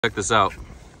Check this out.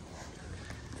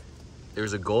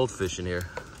 There's a goldfish in here.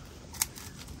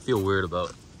 I feel weird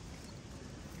about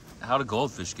how do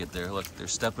goldfish get there? Look, they're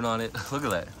stepping on it. Look at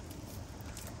that.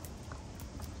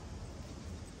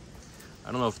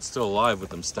 I don't know if it's still alive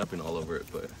with them stepping all over it,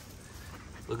 but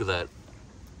look at that.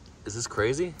 Is this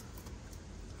crazy?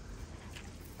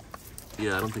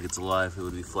 Yeah, I don't think it's alive. It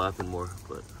would be flapping more,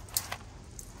 but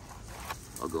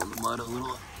I'll go in the mud a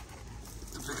little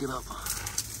to pick it up.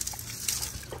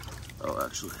 Oh,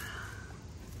 actually,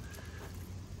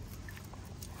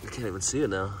 I can't even see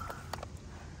it now.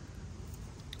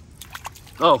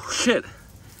 Oh, shit.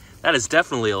 That is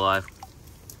definitely alive.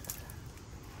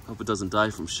 Hope it doesn't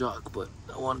die from shock, but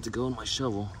I want it to go in my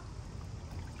shovel.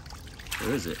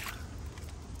 Where is it?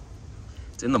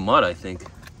 It's in the mud, I think.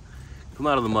 Come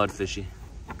out of the mud, fishy.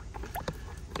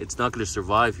 It's not going to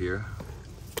survive here.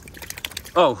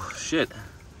 Oh, shit.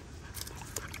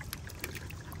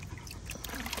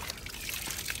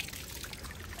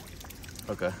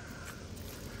 Okay.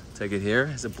 Take it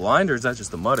here. Is it blind or is that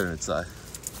just the mud in its eye?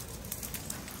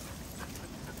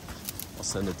 I'll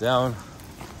send it down.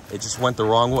 It just went the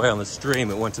wrong way on the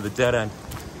stream. It went to the dead end.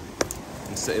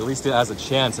 And so at least it has a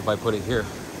chance if I put it here.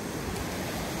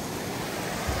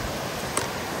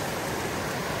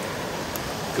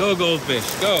 Go,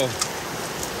 goldfish, go.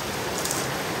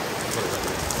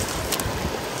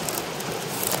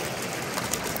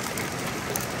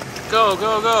 Go,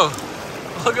 go, go.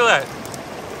 Look at that.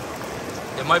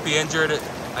 It might be injured.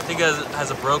 I think it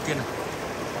has a broken,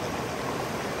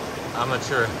 I'm not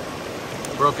sure,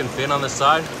 broken fin on the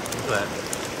side. Look at that.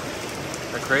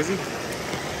 Is that crazy?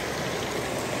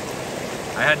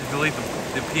 I had to delete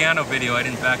the piano video. I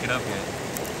didn't back it up yet.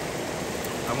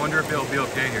 I wonder if it'll be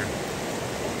okay here.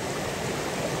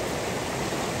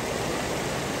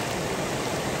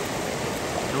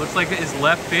 It looks like his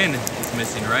left fin is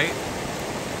missing, right?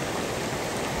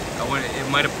 It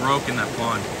might have broken that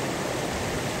pond.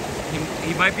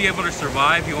 He might be able to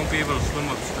survive. He won't be able to swim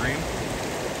upstream.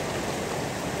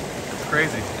 It's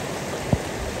crazy.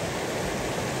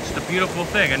 Just a beautiful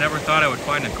thing. I never thought I would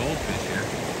find a goldfish here.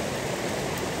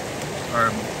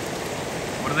 Or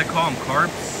what do they call them?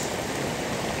 Carps?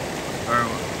 Or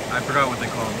I forgot what they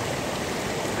call them.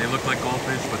 They look like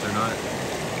goldfish, but they're not.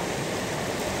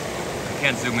 I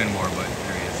can't zoom in more, but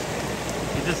there he is.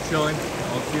 He's just chilling.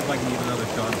 I'll see if I can get another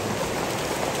shot of him.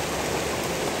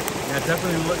 Yeah, it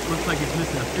definitely looks like he's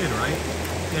missing a fin, right?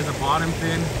 He has a bottom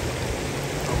fin,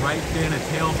 a right fin, a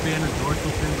tail fin, a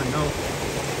dorsal fin, but no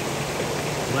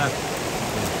left.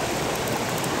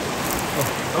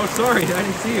 Oh, sorry, I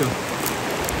didn't see you.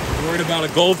 I was worried about a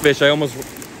goldfish. I almost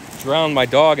drowned my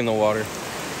dog in the water.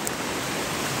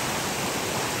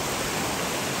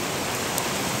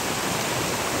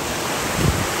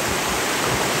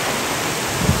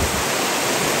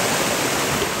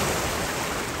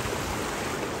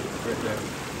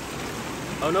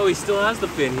 Oh no, he still has the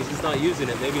fin. He's just not using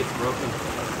it. Maybe it's broken.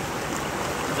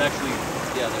 It's actually,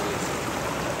 yeah, there it is.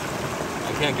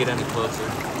 I can't get any closer.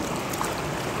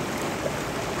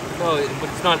 No, but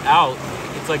it's not out.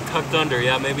 It's like tucked under.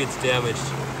 Yeah, maybe it's damaged.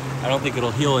 I don't think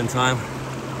it'll heal in time.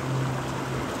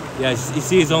 Yeah, you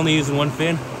see he's only using one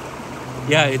fin?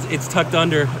 Yeah, it's tucked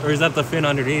under. Or is that the fin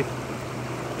underneath?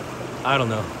 I don't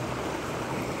know.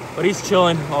 But he's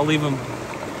chilling. I'll leave him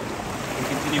and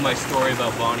continue my story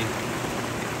about Bonnie.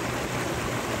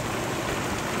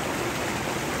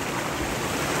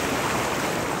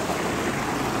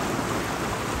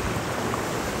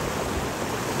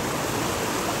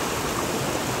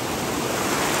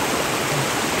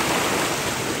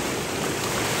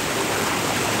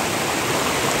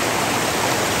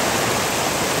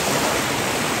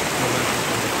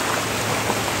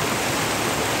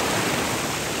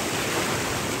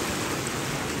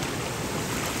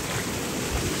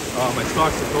 Oh, my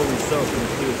socks are totally soaked in the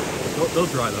shoes. They'll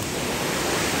dry though.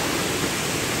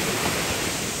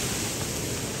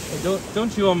 Hey,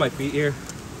 don't chew on my feet here.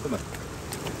 Come on.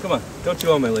 Come on. Don't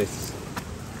chew on my laces.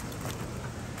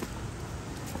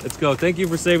 Let's go. Thank you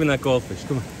for saving that goldfish.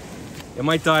 Come on. It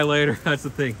might die later. That's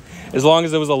the thing. As long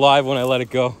as it was alive when I let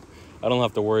it go, I don't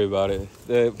have to worry about it.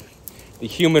 The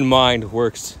human mind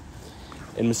works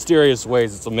in mysterious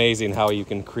ways. It's amazing how you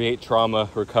can create trauma,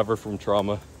 recover from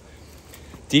trauma,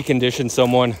 decondition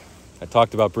someone. I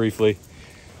talked about briefly.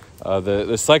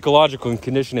 The psychological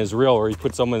condition is real, where you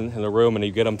put someone in the room and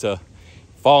you get them to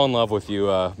fall in love with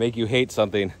you, make you hate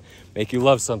something, make you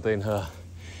love something,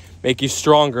 make you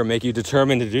stronger, make you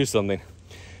determined to do something.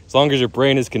 As long as your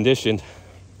brain is conditioned,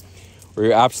 or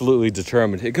you're absolutely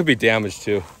determined. It could be damaged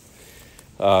too.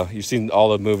 You've seen all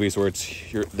the movies where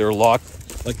they're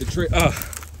locked, like the tree.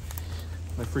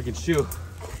 My freaking shoe.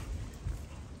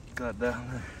 got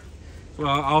down. Well,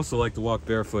 I also like to walk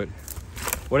barefoot.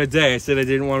 What a day. I said I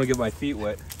didn't want to get my feet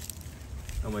wet.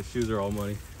 Now my shoes are all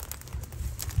muddy.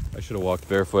 I should have walked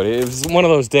barefoot. It was one of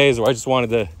those days where I just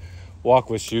wanted to walk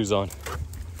with shoes on.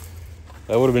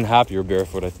 I would have been happier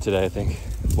barefoot today, I think.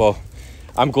 Well,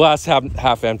 I'm glass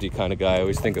half empty kind of guy. I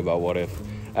always think about what if.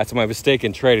 That's my mistake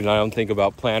in trading. I don't think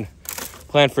about plan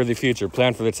for the future,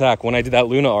 plan for the attack. When I did that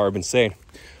Luna arb in Seine,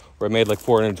 where I made like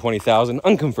 420,000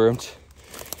 unconfirmed,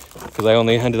 because I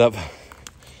only ended up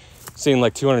seeing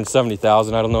like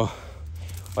 270,000. I don't know.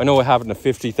 I know what happened to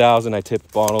 50,000. I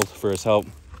tipped Bonald for his help,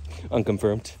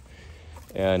 unconfirmed,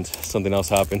 and something else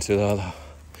happened to the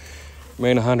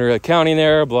main 100 accounting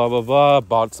there. Blah blah blah.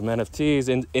 Bought some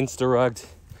NFTs. Insta rugged.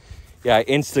 Yeah, I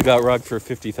insta got rugged for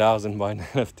 50,000 buying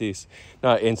NFTs.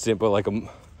 Not instant, but like 1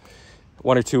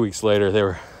 or 2 weeks later, they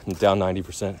were down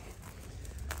 90%.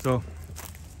 So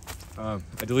I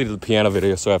deleted the piano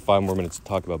video, so I have 5 more minutes to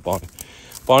talk about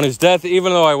Bonu's death,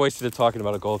 even though I wasted it talking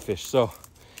about a goldfish. So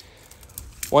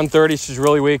 1:30, she's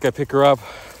really weak. I pick her up.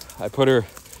 I put her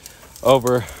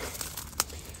over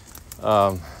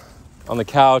on the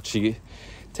couch.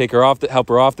 Take her off, help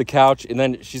her off the couch, and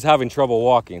then she's having trouble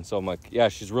walking. So I'm like, yeah,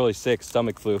 she's really sick,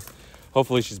 stomach flu.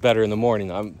 Hopefully she's better in the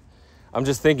morning. I'm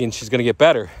just thinking she's gonna get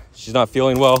better. She's not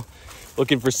feeling well.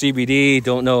 Looking for CBD.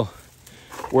 Don't know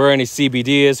where any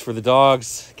CBD is for the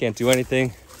dogs. Can't do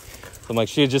anything. So I'm like,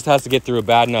 she just has to get through a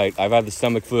bad night. I've had the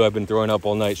stomach flu. I've been throwing up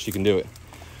all night. She can do it.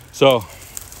 So,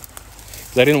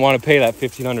 because I didn't want to pay that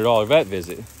 $1,500 vet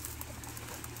visit.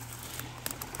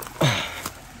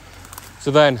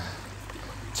 So then,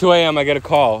 2 a.m. I get a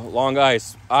call. Long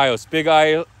IOS, big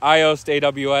IOS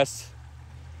AWS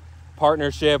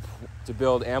partnership to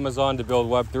build Amazon, to build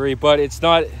Web3, but it's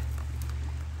not.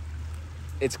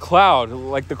 It's cloud,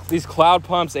 like these cloud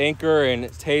pumps, Anchor and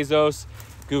Tezos,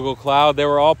 Google Cloud. They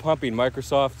were all pumping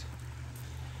Microsoft,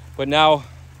 but now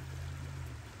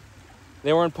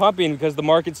they weren't pumping because the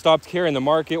market stopped caring. The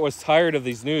market was tired of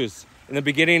these news. In the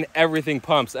beginning, everything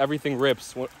pumps, everything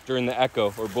rips during the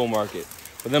echo or bull market.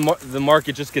 But then the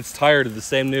market just gets tired of the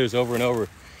same news over and over.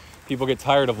 People get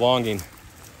tired of longing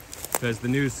because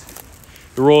the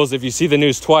rule is if you see the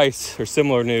news twice or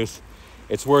similar news,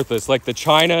 it's worthless. Like the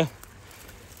China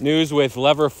news with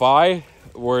Lever.fi,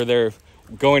 where they're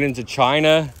going into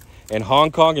China and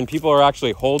Hong Kong, and people are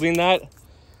actually holding that.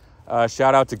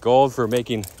 Shout out to Gold for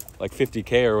making like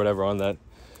 50K or whatever on that.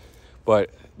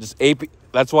 But just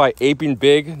that's why aping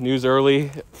big, news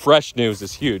early, fresh news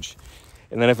is huge.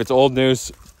 And then if it's old news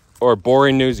or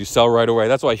boring news, you sell right away.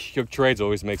 That's why Hook Trades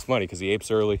always makes money, because he apes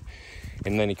early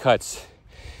and then he cuts.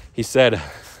 He said,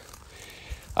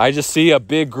 I just see a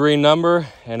big green number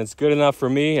and it's good enough for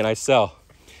me and I sell.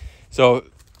 So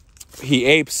he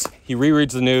apes, he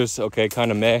rereads the news, okay, kind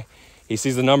of meh. He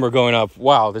sees the number going up.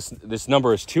 Wow, this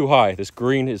number is too high. This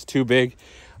green is too big.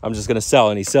 I'm just gonna sell,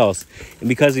 and he sells. And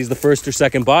because he's the first or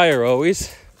second buyer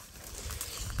always,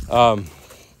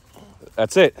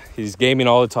 that's it. He's gaming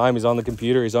all the time. He's on the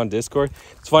computer. He's on Discord.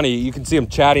 It's funny. You can see him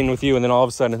chatting with you, and then all of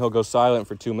a sudden he'll go silent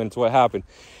for 2 minutes. What happened?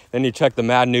 Then you check the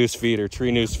Mad News feed or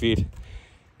Tree News feed,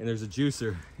 and there's a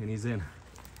juicer, and he's in.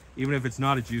 Even if it's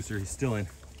not a juicer, he's still in.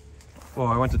 Oh,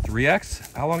 I went to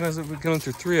 3x? How long has it been going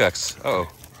through 3x? Uh-oh.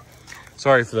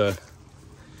 Sorry for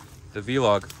the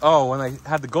vlog. Oh, when I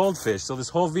had the goldfish. So this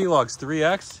whole vlog's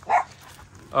 3x?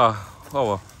 Oh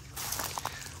well.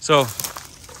 So,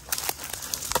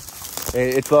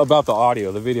 it's about the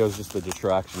audio. The video is just a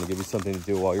distraction to give you something to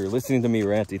do while you're listening to me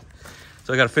ranting.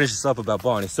 So I got to finish this up about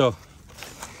Bonnie. So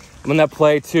I'm in that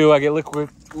play too. I get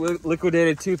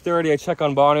liquidated 2:30. I check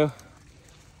on Bonu.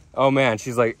 Oh man,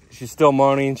 she's still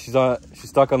moaning. She's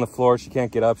stuck on the floor. She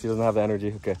can't get up. She doesn't have the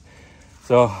energy. Okay.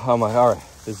 So I'm like, all right,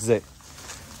 this is it.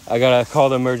 I gotta call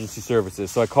the emergency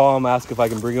services. So I call them, ask if I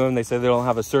can bring them in. They say they don't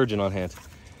have a surgeon on hand.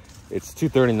 It's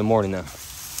 2:30 in the morning now.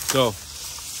 So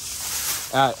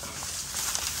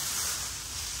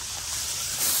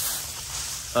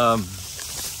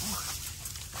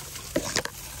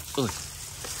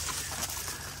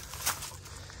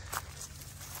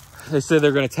they say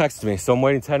they're going to text me, so I'm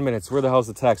waiting 10 minutes. Where the hell's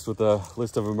the text with the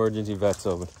list of emergency vets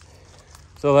open?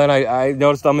 So then I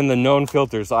noticed I'm in the known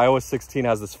filters. iOS 16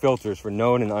 has this filters for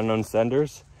known and unknown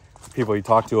senders. People you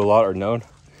talk to a lot are known.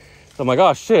 So I'm like,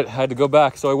 oh shit, I had to go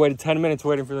back. So I waited 10 minutes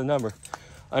waiting for the number.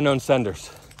 Unknown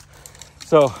senders.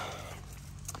 So,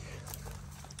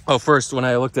 first when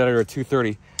I looked at her at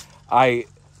 2:30, I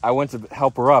went to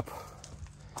help her up,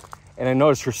 and I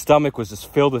noticed her stomach was just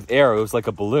filled with air. It was like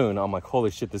a balloon. I'm like,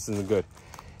 holy shit, this isn't good.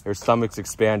 Her stomach's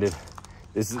expanded.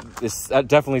 That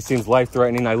definitely seems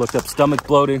life-threatening. I looked up stomach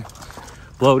bloated,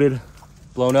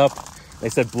 blown up. They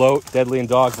said bloat, deadly in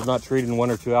dogs, if not treated in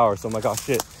 1 or 2 hours. So I'm like, oh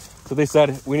shit. So they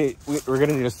said, we're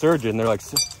gonna need a surgeon. They're like,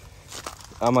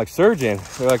 I'm like, surgeon?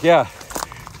 They're like, yeah,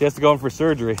 she has to go in for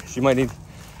surgery. She might need,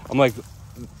 I'm like,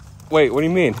 wait, what do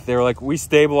you mean? They were like, we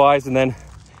stabilize and then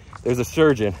there's a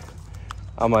surgeon.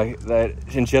 I'm like, that,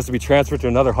 and she has to be transferred to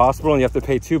another hospital and you have to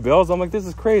pay 2 bills? I'm like, this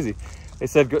is crazy. They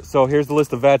said, so here's the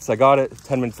list of vets. I got it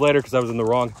 10 minutes later because I was in the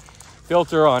wrong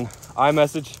filter on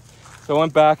iMessage. So I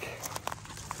went back.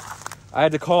 I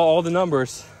had to call all the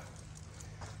numbers.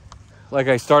 Like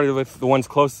I started with the ones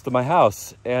closest to my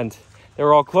house and they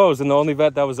were all closed. And the only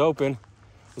vet that was open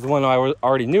was the one I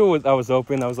already knew that was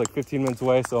open. I was like 15 minutes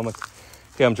away. So I'm like,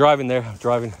 okay, I'm driving there. I'm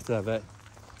driving to that vet.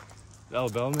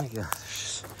 Alabama, yeah.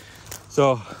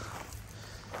 So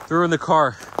threw her in the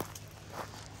car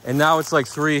and now it's like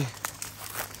 3.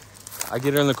 I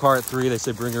get her in the car at 3. They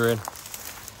say bring her in.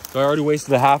 So I already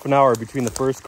wasted a half an hour between the first